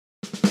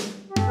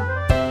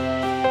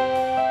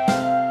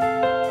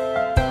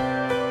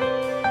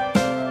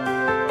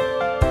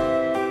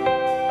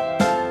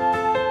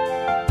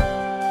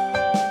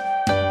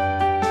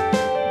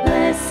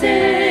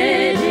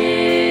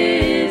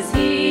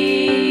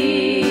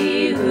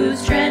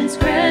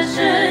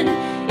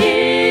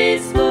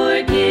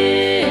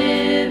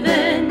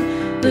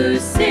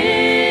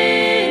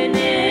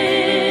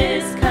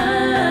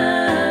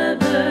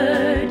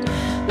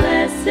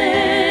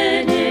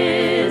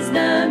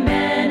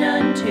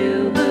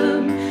unto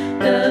whom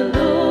the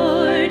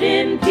Lord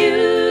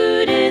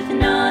imputeth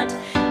not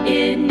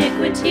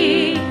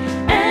iniquity,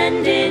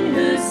 and in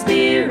whose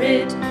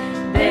spirit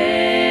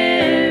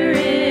there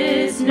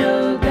is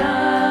no guile.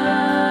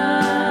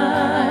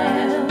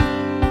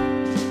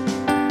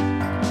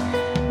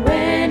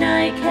 When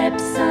I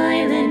kept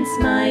silence,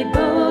 my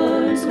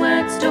bones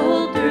waxed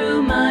old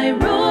through my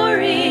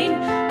roaring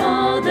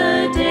all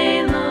the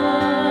day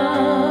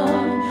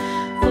long.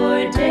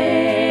 For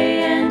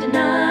day and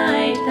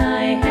night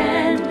thy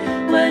hand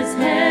was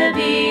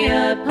heavy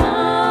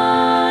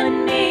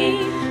upon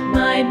me.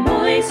 My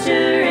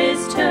moisture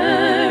is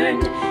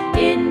turned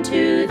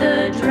into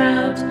the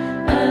drought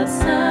of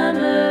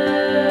summer.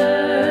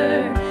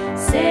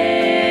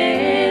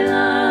 Selah.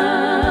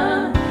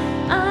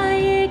 I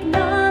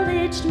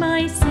acknowledged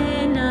my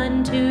sin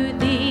unto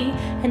thee,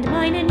 and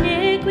mine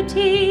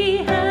iniquity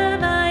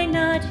have I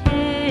not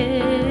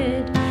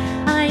hid.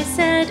 I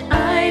said,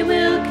 I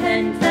will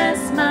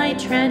confess my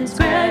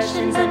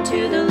transgressions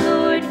unto the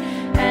Lord,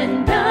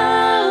 and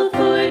thou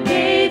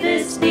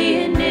forgavest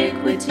the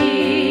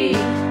iniquity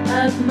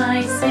of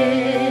my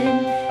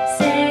sin.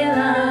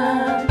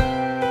 Selah.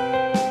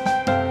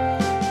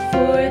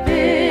 For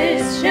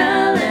this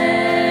shall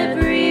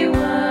everyone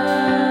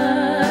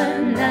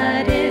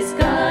that is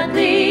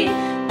godly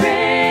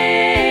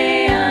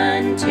pray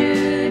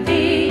unto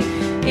thee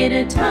in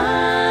a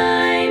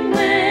time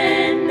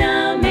when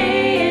thou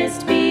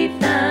mayest be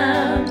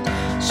found.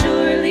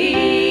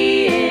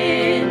 Surely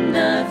in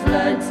the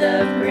floods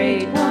of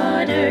great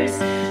waters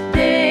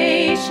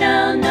they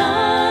shall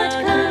not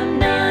come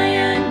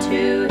nigh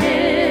unto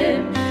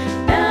him.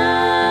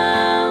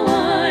 Thou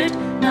art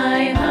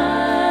my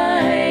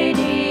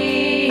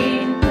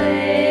hiding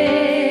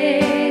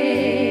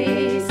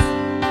place.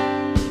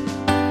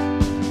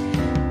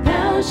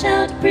 Thou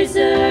shalt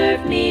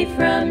preserve me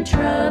from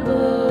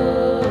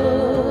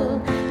trouble.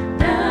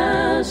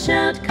 Thou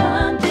shalt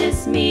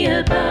compass me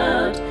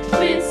about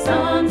with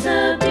songs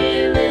of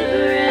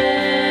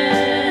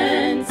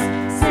deliverance.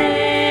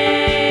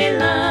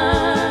 Selah.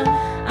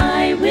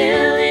 I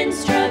will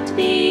instruct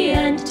thee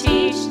and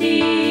teach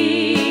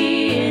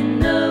thee in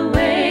the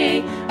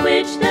way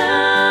which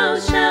thou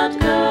shalt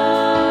go.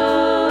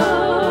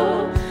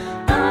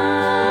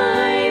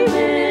 I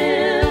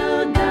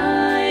will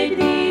guide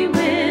thee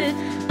with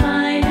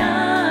mine eye.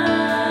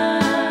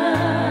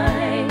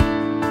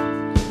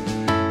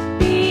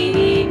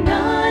 Be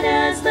not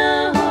as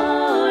the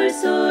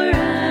horse or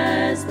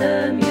as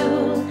the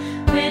mule,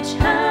 which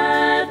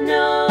have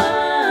no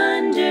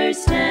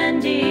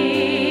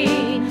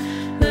understanding,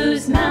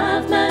 whose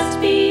mouth must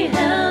be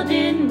held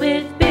in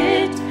with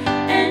bit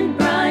and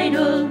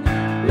bridle,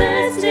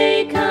 lest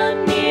they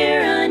come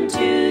near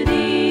unto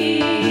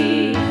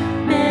thee.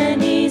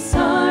 Many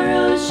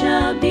sorrows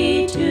shall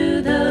be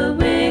to the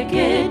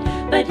wicked,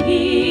 but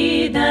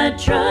he that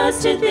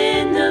trusteth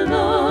in the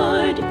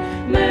Lord,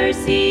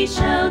 mercy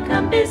shall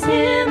compass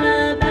him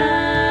about.